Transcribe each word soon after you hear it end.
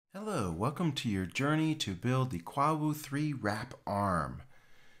Hello, welcome to your journey to build the Kwawu 3 wrap arm.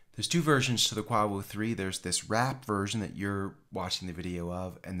 There's two versions to the Kwawu 3. There's this wrap version that you're watching the video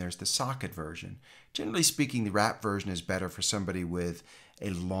of, and there's the socket version. Generally speaking, the wrap version is better for somebody with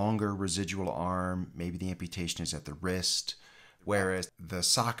a longer residual arm. Maybe the amputation is at the wrist, whereas the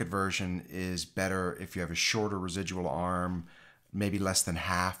socket version is better if you have a shorter residual arm, maybe less than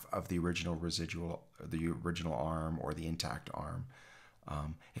half of the original arm or the intact arm.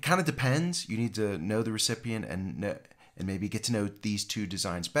 It kind of depends. You need to know the recipient and maybe get to know these two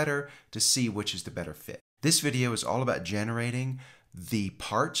designs better to see which is the better fit. This video is all about generating the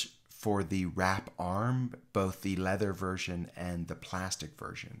parts for the wrap arm, both the leather version and the plastic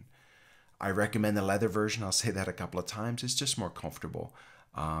version. I recommend the leather version. I'll say that a couple of times. It's just more comfortable.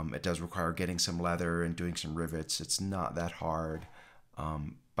 It does require getting some leather and doing some rivets. It's not that hard,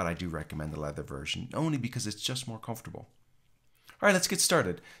 but I do recommend the leather version only because it's just more comfortable. All right, let's get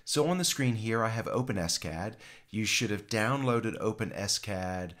started. So on the screen here, I have OpenSCAD. You should have downloaded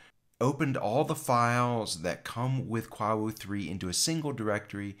OpenSCAD, opened all the files that come with Kwawu 3 into a single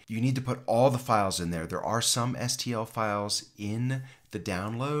directory. You need to put all the files in there. There are some STL files in the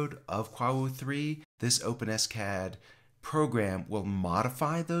download of Kwawu 3. This OpenSCAD program will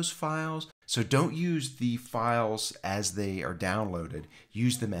modify those files. So don't use the files as they are downloaded.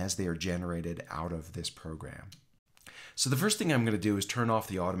 Use them as they are generated out of this program. So the first thing I'm going to do is turn off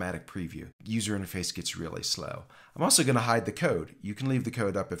the automatic preview. User interface gets really slow. I'm also going to hide the code. You can leave the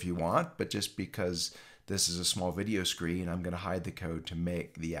code up if you want, but just because this is a small video screen, I'm going to hide the code to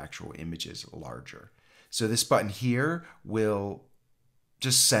make the actual images larger. So this button here will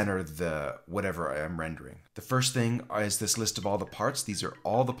just center the whatever I'm rendering. The first thing is this list of all the parts. These are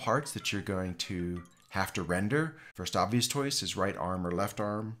all the parts that you're going to have to render. First obvious choice is right arm or left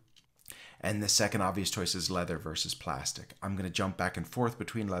arm. And the second obvious choice is leather versus plastic. I'm going to jump back and forth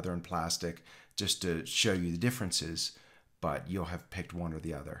between leather and plastic just to show you the differences, but you'll have picked one or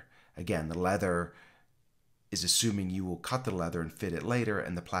the other. Again, the leather is assuming you will cut the leather and fit it later,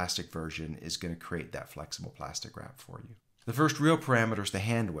 and the plastic version is going to create that flexible plastic wrap for you. The first real parameter is the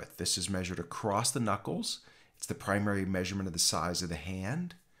hand width. This is measured across the knuckles. It's the primary measurement of the size of the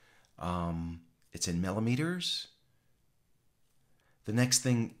hand. It's in millimeters. The next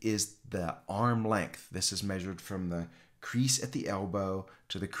thing is the arm length. This is measured from the crease at the elbow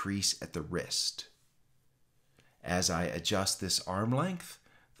to the crease at the wrist. As I adjust this arm length,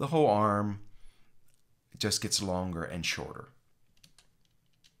 the whole arm just gets longer and shorter.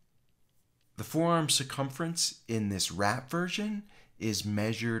 The forearm circumference in this wrap version is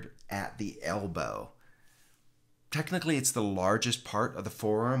measured at the elbow. Technically, it's the largest part of the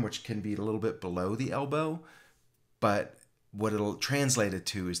forearm, which can be a little bit below the elbow, but what it'll translate it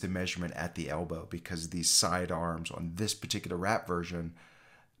to is the measurement at the elbow, because these side arms on this particular wrap version,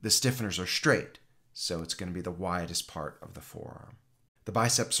 the stiffeners are straight, so it's going to be the widest part of the forearm. The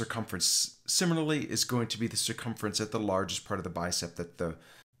bicep circumference similarly is going to be the circumference at the largest part of the bicep that the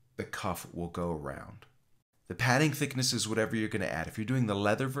cuff will go around. The padding thickness is whatever you're going to add. If you're doing the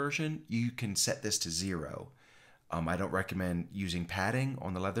leather version, you can set this to 0. I don't recommend using padding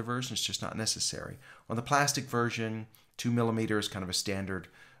on the leather version. It's just not necessary. On the plastic version, 2 millimeters, kind of a standard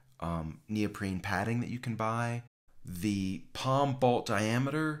neoprene padding that you can buy. The palm bolt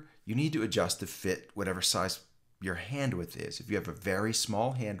diameter, you need to adjust to fit whatever size your hand width is. If you have a very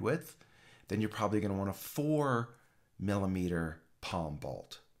small hand width, then you're probably going to want a 4 millimeter palm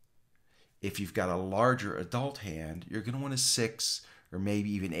bolt. If you've got a larger adult hand, you're going to want a 6 or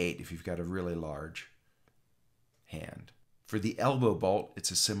maybe even 8 if you've got a really large hand. For the elbow bolt,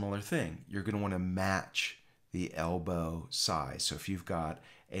 it's a similar thing. You're going to want to match the elbow size. So if you've got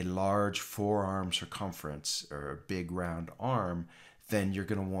a large forearm circumference or a big round arm, then you're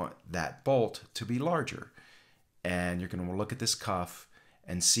going to want that bolt to be larger. And you're going to want to look at this cuff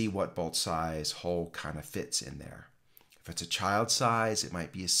and see what bolt size hole kind of fits in there. If it's a child size, it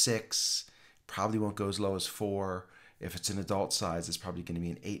might be a 6. Probably won't go as low as 4. If it's an adult size, it's probably going to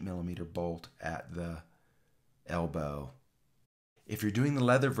be an 8 millimeter bolt at the elbow. If you're doing the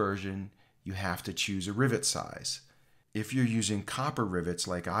leather version, you have to choose a rivet size. If you're using copper rivets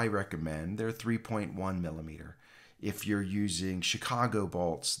like I recommend, they're 3.1 millimeter. If you're using Chicago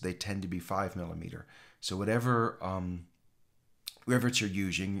bolts, they tend to be 5 millimeter. So whatever rivets you're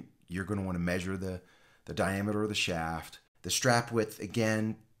using, you're going to want to measure the diameter of the shaft. The strap width,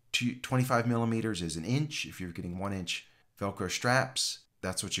 again, 25 millimeters is an inch. If you're getting 1 inch Velcro straps,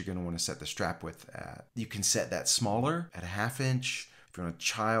 that's what you're going to want to set the strap width at. You can set that smaller at a 1/2 inch. If you're on a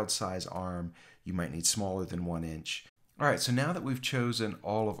child size arm, you might need smaller than 1 inch. All right, so now that we've chosen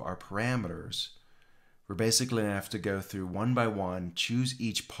all of our parameters, We're basically going to have to go through one by one, choose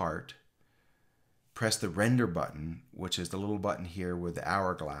each part, press the render button, which is the little button here with the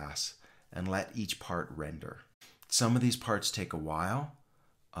hourglass, and let each part render. Some of these parts take a while.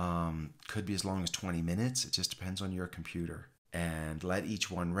 Could be as long as 20 minutes. It just depends on your computer. And let each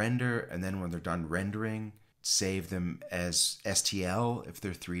one render, and then when they're done rendering, save them as STL if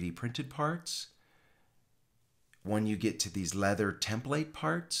they're 3D printed parts. When you get to these leather template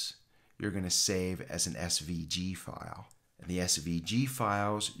parts, you're going to save as an SVG file. And the SVG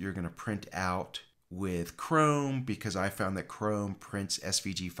files you're going to print out with Chrome, because I found that Chrome prints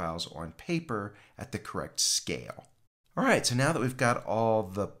SVG files on paper at the correct scale. All right, so now that we've got all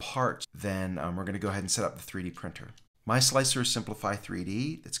the parts, then we're going to go ahead and set up the 3D printer. My slicer is Simplify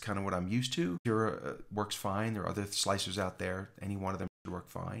 3D. That's kind of what I'm used to. Here works fine. There are other slicers out there. Any one of them should work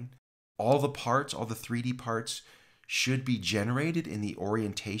fine. All the parts, all the 3D parts should be generated in the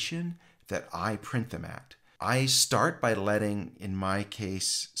orientation that I print them at. I start by letting, in my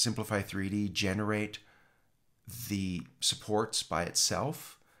case, Simplify 3D generate the supports by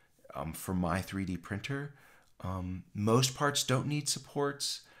itself for my 3D printer. Most parts don't need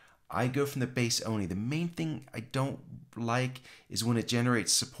supports. I go from the base only. The main thing I don't like is when it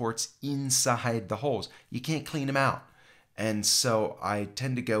generates supports inside the holes. You can't clean them out. And so I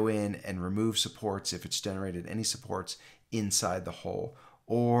tend to go in and remove supports if it's generated any supports inside the hole.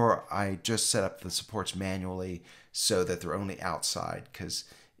 Or I just set up the supports manually so that they're only outside, because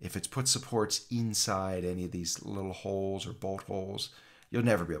if it's put supports inside any of these little holes or bolt holes, you'll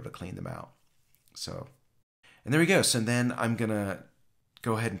never be able to clean them out. And there we go. So then I'm going to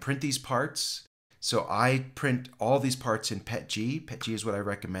go ahead and print these parts. So I print all these parts in PETG. PETG is what I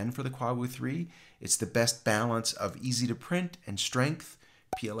recommend for the Kwawu 3. It's the best balance of easy to print and strength.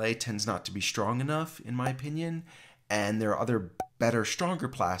 PLA tends not to be strong enough, in my opinion. And there are other better, stronger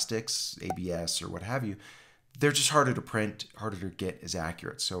plastics, ABS or what have you. They're just harder to print, harder to get as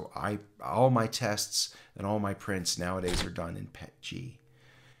accurate. So all my tests and all my prints nowadays are done in PETG.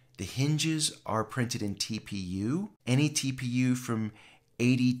 The hinges are printed in TPU. Any TPU from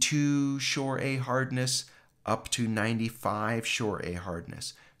 82 Shore A hardness up to 95 Shore A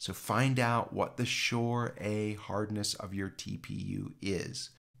hardness. So find out what the Shore A hardness of your TPU is.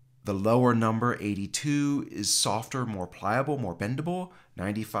 The lower number, 82, is softer, more pliable, more bendable.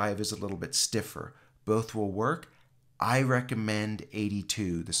 95 is a little bit stiffer. Both will work. I recommend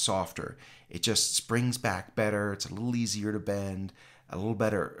 82, the softer. It just springs back better. It's a little easier to bend, a little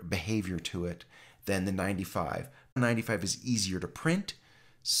better behavior to it than the 95. 95 is easier to print,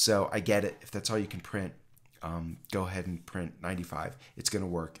 so I get it. If that's all you can print, go ahead and print 95. It's going to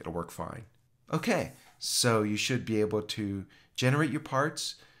work. It'll work fine. Okay, so you should be able to generate your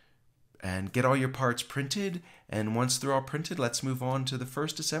parts and get all your parts printed. And once they're all printed, let's move on to the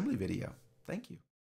first assembly video. Thank you.